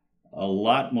a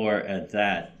lot more at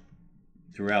that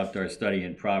throughout our study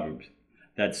in Proverbs.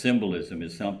 That symbolism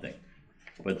is something.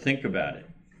 But think about it.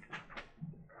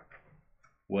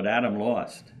 What Adam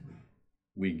lost,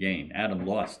 we gain. Adam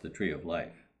lost the tree of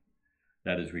life.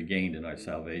 That is regained in our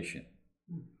salvation.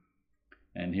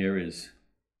 And here is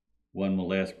one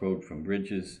last quote from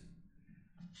Bridges.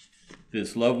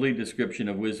 This lovely description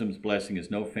of wisdom's blessing is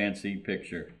no fancy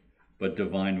picture, but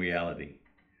divine reality.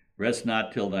 Rest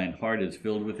not till thine heart is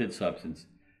filled with its substance.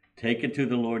 Take it to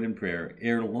the Lord in prayer.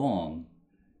 Ere long,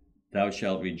 thou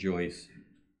shalt rejoice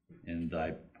in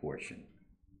thy portion.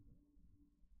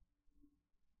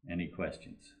 Any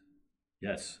questions?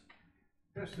 Yes.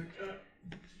 Yes,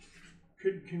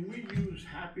 can we use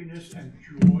happiness and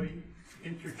joy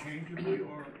interchangeably,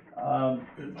 or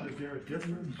is there a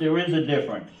difference? There is a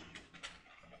difference.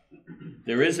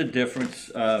 There is a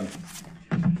difference.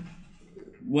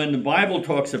 When the Bible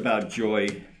talks about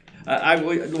joy,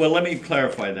 well, let me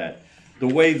clarify that. The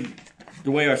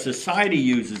way our society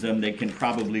uses them, they can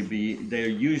probably be, they're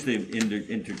used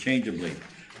interchangeably,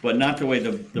 but not the way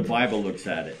the Bible looks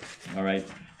at it, all right?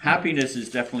 Happiness is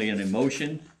definitely an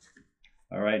emotion,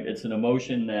 all right? It's an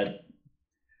emotion that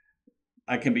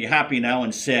I can be happy now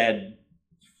and sad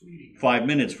 5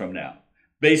 minutes from now,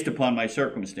 based upon my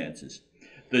circumstances.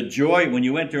 The joy, when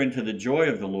you enter into the joy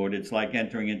of the Lord, it's like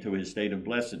entering into his state of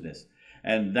blessedness.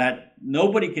 And that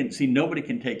nobody can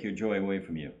take your joy away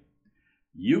from you.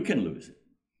 You can lose it,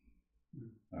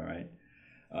 all right?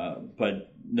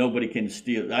 But nobody can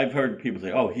steal. I've heard people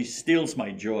say, oh, he steals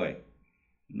my joy.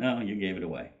 No, you gave it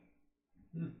away.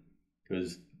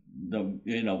 Because,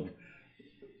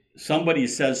 somebody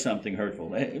says something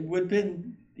hurtful,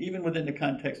 even within the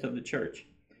context of the church.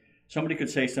 Somebody could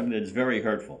say something that's very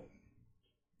hurtful.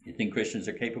 You think Christians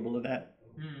are capable of that?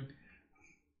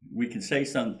 We can say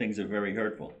some things that are very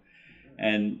hurtful.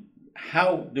 And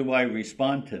how do I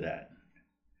respond to that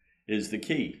is the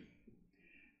key.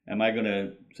 Am I going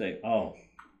to say, oh,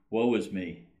 woe is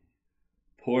me,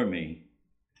 poor me,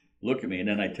 look at me, and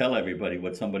then I tell everybody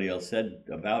what somebody else said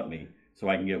about me so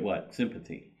I can get what?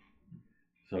 Sympathy.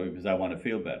 So because I want to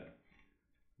feel better.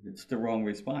 It's the wrong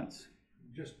response.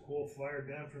 Just call fire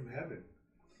down from heaven.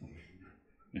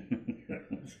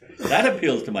 That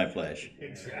appeals to my flesh.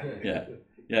 Exactly. Yeah.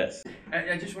 Yes.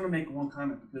 I just want to make one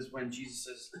comment, because when Jesus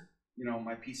says,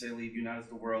 my peace I leave you, not as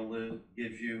the world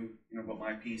gives you, but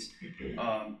my peace,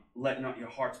 let not your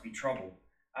hearts be troubled.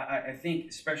 I think,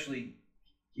 especially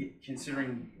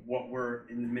considering what we're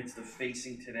in the midst of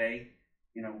facing today,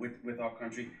 with our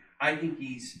country, I think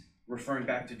he's referring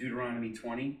back to Deuteronomy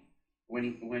 20,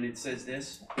 when it says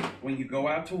this: when you go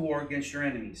out to war against your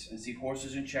enemies and see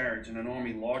horses and chariots and an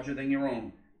army larger than your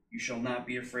own, you shall not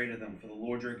be afraid of them, for the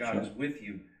Lord your God is with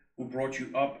you, who brought you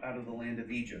up out of the land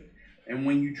of Egypt. And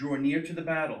when you draw near to the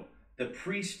battle, the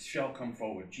priest shall come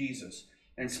forward, Jesus,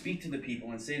 and speak to the people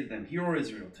and say to them, Hear, O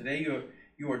Israel, today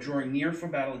you are drawing near for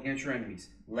battle against your enemies.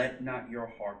 Let not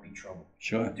your heart be troubled.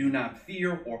 Sure. Do not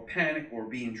fear or panic or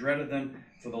be in dread of them,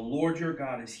 for the Lord your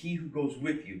God is he who goes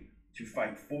with you to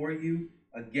fight for you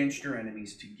against your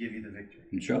enemies, to give you the victory.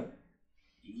 Sure.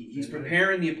 He's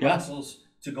preparing the apostles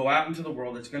to go out into the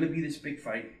world. It's going to be this big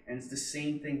fight, and it's the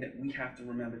same thing that we have to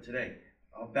remember today.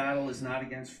 Our battle is not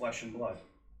against flesh and blood.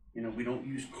 We don't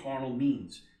use carnal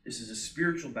means. This is a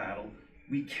spiritual battle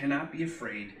We cannot be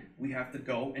afraid. We have to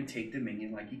go and take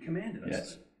dominion like he commanded us.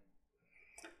 Yes.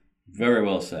 Very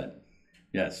well said.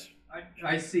 Yes.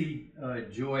 I see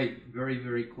joy very,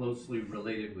 very closely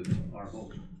related with our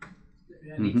hope.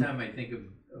 Anytime I think of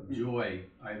joy,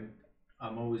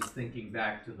 I'm always thinking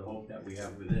back to the hope that we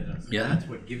have within us. Yeah. That's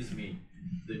what gives me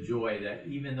the joy, that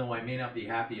even though I may not be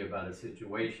happy about a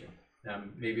situation, now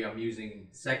maybe I'm using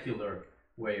secular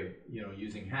way of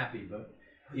using happy, but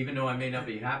even though I may not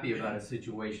be happy about a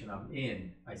situation I'm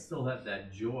in, I still have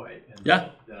that joy and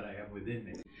hope that I have within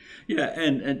me. Yeah,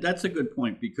 and that's a good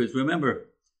point, because remember,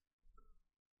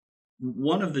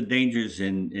 one of the dangers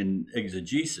in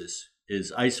exegesis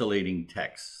is isolating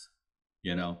texts,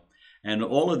 and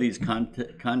all of these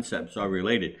concepts are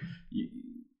related.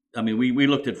 I mean, we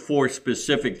looked at 4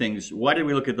 specific things. Why did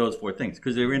we look at those 4 things?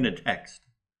 Because they're in the text,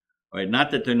 right? Not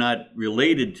that they're not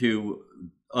related to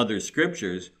other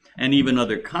scriptures and even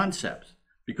other concepts,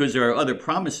 because there are other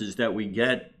promises that we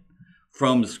get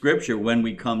from Scripture when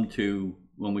we come to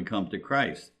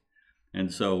Christ.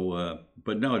 And so,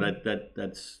 but no,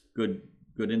 that's good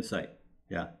insight.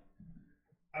 Yeah.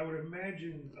 I would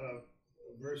imagine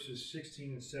verses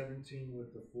 16 and 17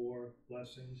 with the 4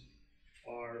 blessings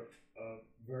are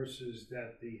verses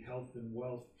that the health and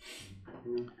wealth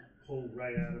group pulled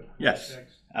right out of context. Yes,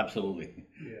 absolutely.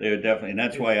 Yeah. They were definitely, and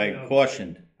that's why I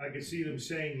cautioned. I could see them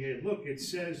saying here, look, it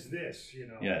says this,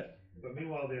 Yeah. But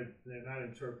meanwhile, they're not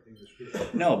interpreting the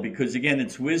scripture. No, because again,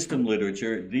 it's wisdom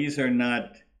literature. These are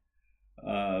not,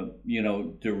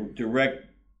 direct,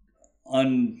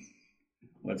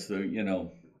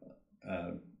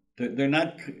 they're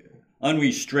not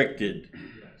unrestricted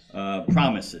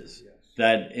promises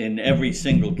that in every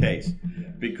single case,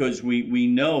 because we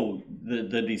know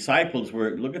the disciples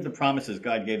look at the promises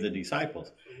God gave the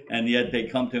disciples, and yet they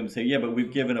come to him and say, yeah, but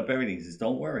we've given up everything. He says,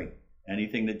 don't worry.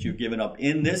 Anything that you've given up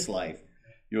in this life,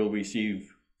 you'll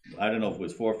receive, I don't know if it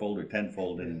was 4-fold or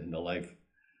 10-fold in the life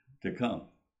to come.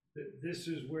 This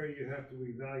is where you have to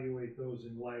evaluate those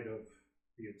in light of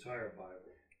the entire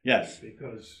Bible. Yes.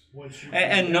 Because once you...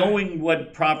 And knowing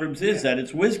what Proverbs is, that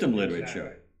it's wisdom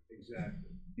literature.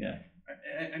 Exactly. Yeah.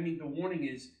 I mean, the warning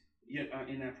is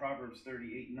in that Proverbs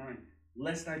 38:9,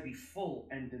 lest I be full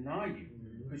and deny you,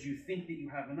 because you think that you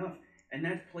have enough. And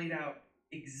that's played out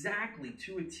exactly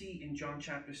to a T in John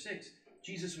chapter 6.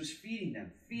 Jesus was feeding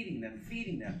them,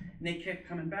 and they kept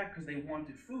coming back because they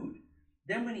wanted food.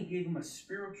 Then when he gave them a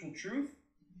spiritual truth,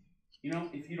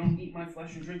 if you don't eat my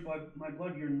flesh and drink my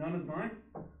blood, you're none of mine,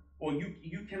 or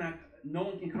you cannot, no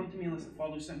one can come to me unless the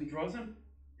Father who sent me draws them.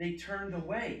 They turned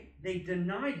away. They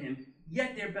denied him,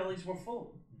 yet their bellies were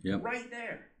full. Yep. Right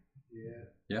there.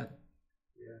 Yeah.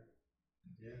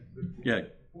 Good. Yeah.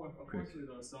 Unfortunately,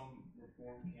 though, some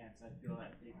reform camps, I feel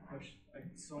that they push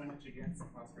so much against the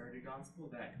prosperity gospel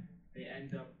that they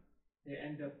end up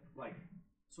like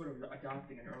sort of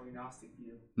adopting an early Gnostic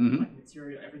view,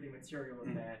 like everything material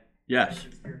is bad. Yes.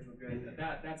 Everything spiritual good.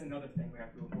 That's another thing we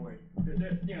have to avoid.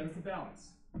 There's a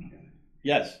balance.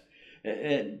 Yes.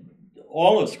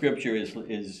 All of Scripture is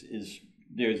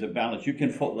there's a balance. You can,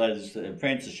 as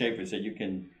Francis Schaeffer said, you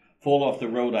can fall off the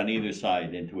road on either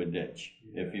side into a ditch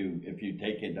if you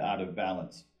take it out of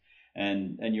balance.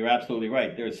 And you're absolutely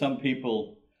right. There are some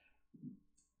people,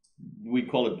 we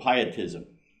call it pietism,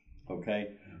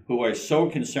 okay, who are so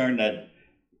concerned that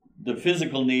the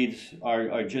physical needs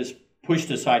are just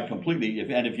pushed aside completely.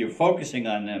 If you're focusing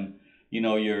on them,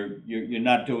 you're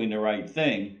not doing the right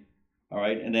thing. All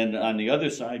right, and then on the other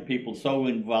side, people so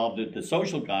involved with the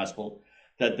social gospel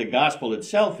that the gospel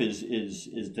itself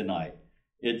is denied.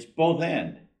 It's both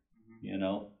and,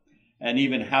 and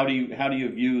even how do you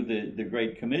view the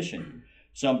Great Commission?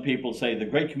 Some people say the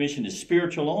Great Commission is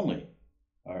spiritual only.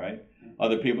 All right,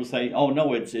 other people say, oh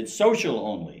no, it's social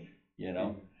only.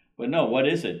 But no, what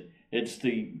is it? It's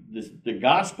the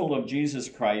gospel of Jesus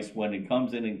Christ, when it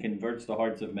comes in and converts the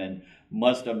hearts of men,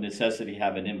 must of necessity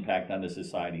have an impact on the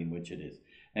society in which it is,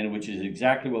 and which is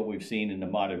exactly what we've seen in the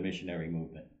modern missionary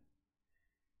movement.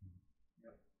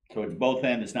 So it's both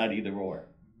and, it's not either or.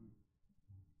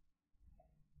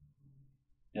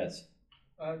 Yes.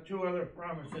 2 other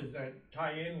promises that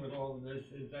tie in with all of this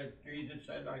is that Jesus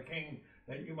said, I came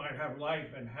that you might have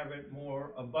life and have it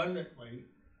more abundantly.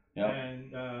 Yep.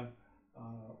 And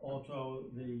also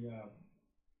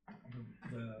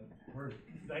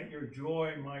that your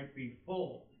joy might be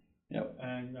full. Yep.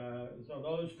 And so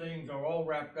those things are all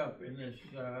wrapped up in this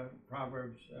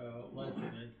Proverbs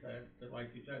lesson. That,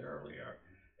 like you said earlier,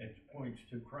 it points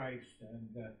to Christ,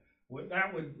 and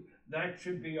that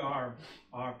should be our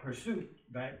pursuit.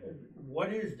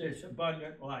 What is this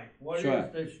abundant life? What Sure.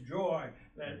 is this joy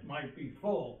that might be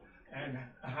full? and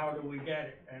how do we get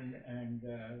it? And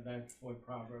that's what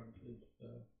Proverbs is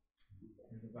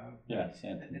about. Yes.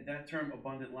 That term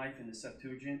abundant life in the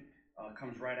Septuagint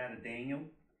comes right out of Daniel.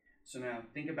 So now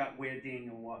think about where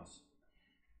Daniel was.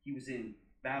 He was in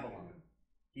Babylon.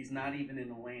 He's not even in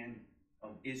the land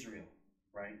of Israel,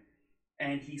 right?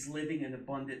 And he's living an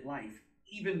abundant life,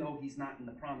 even though he's not in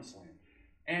the promised land.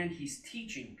 And he's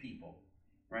teaching people,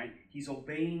 right? He's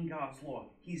obeying God's law.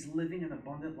 He's living an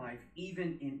abundant life,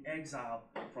 even in exile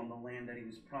from the land that he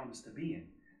was promised to be in.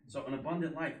 So an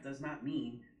abundant life does not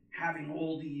mean having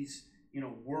all these,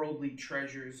 worldly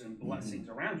treasures and blessings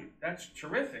around you. That's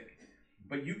terrific.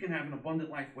 But you can have an abundant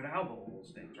life without all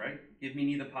those things, right? Give me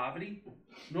neither poverty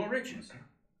nor riches.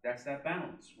 That's that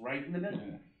balance, right in the middle.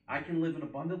 Yeah. I can live an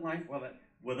abundant life,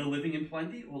 whether living in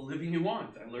plenty or living in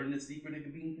want. I learned the secret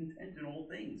of being content in all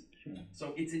things. Sure.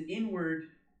 So it's an inward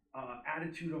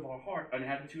attitude of our heart, an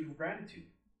attitude of gratitude.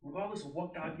 Regardless of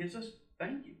what God gives us,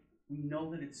 thank you. We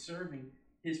know that it's serving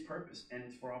his purpose and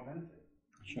it's for our benefit.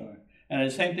 Sure. And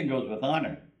the same thing goes with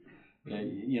honor.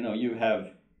 You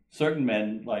have certain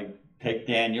men, like take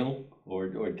Daniel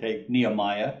or take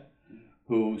Nehemiah,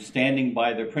 who, standing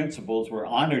by their principles, were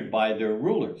honored by their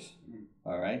rulers.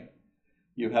 All right?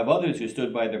 You have others who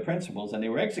stood by their principles and they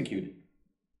were executed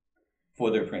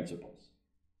for their principles.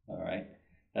 All right?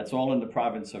 That's all in the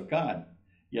province of God.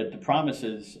 Yet the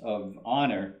promises of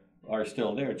honor are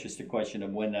still there. It's just a question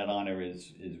of when that honor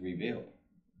is revealed.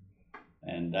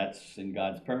 And that's in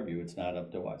God's purview. It's not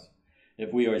up to us.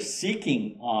 If we are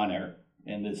seeking honor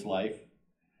in this life,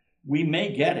 we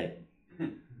may get it.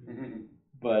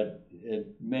 But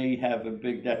it may have a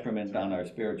big detriment on our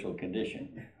spiritual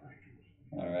condition.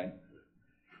 All right?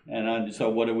 And so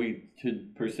what are we to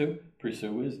pursue?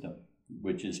 Pursue wisdom,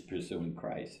 which is pursuing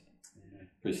Christ.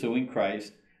 Pursuing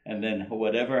Christ, and then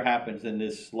whatever happens in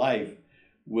this life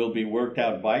will be worked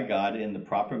out by God in the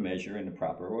proper measure, in the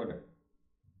proper order.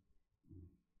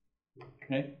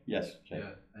 Okay? Yes, Jay.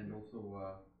 Yeah, and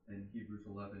also in Hebrews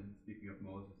 11, speaking of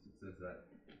Moses, it says that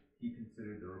he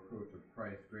considered the reproach of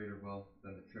Christ greater wealth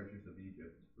than the treasures of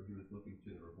Egypt, where he was looking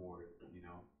to the reward,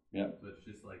 Yeah. So it's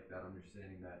just like that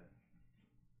understanding that,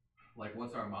 like,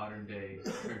 what's our modern day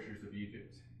treasures of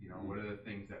Egypt? What are the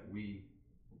things that we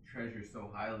treasure so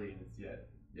highly, and it's yet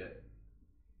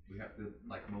we have to,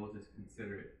 like Moses,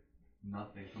 consider it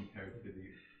nothing compared to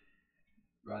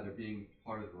rather being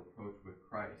part of the reproach with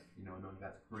Christ, knowing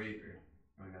that's greater,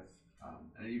 knowing that's,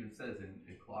 and it even says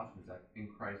in Colossians that in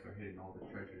Christ are hidden all the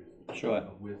treasures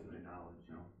of wisdom and knowledge,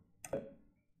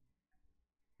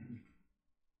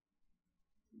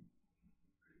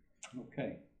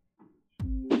 Okay.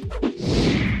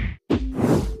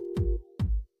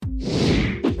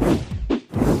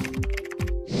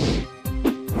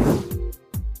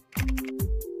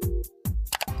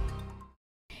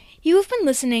 You have been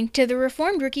listening to the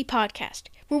Reformed Rookie Podcast,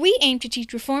 where we aim to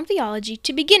teach Reformed theology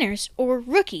to beginners or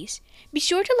rookies. Be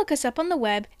sure to look us up on the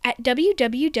web at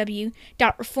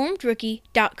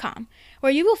www.reformedrookie.com,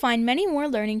 where you will find many more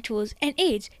learning tools and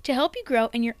aids to help you grow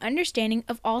in your understanding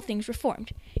of all things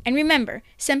Reformed. And remember,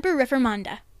 Semper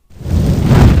Reformanda.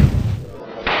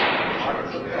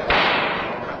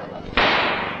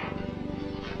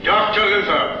 Dr.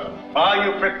 Luther, are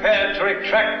you prepared to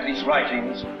retract these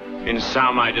writings? In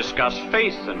some I discuss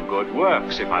faith and good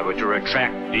works. If I were to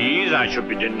retract these, I should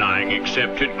be denying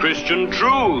accepted Christian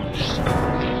truths.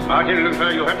 Martin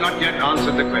Luther, you have not yet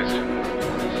answered the question.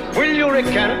 Will you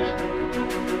recant,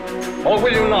 or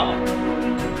will you not?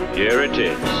 Here it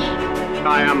is.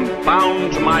 I am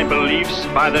bound to my beliefs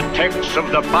by the texts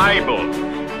of the Bible.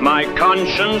 My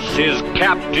conscience is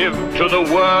captive to the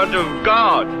Word of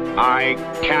God. I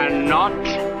cannot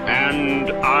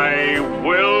and I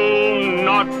will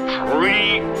not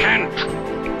recant.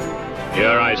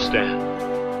 Here I stand.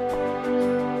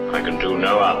 I can do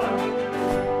no other.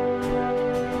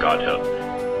 God help me.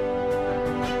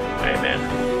 Amen.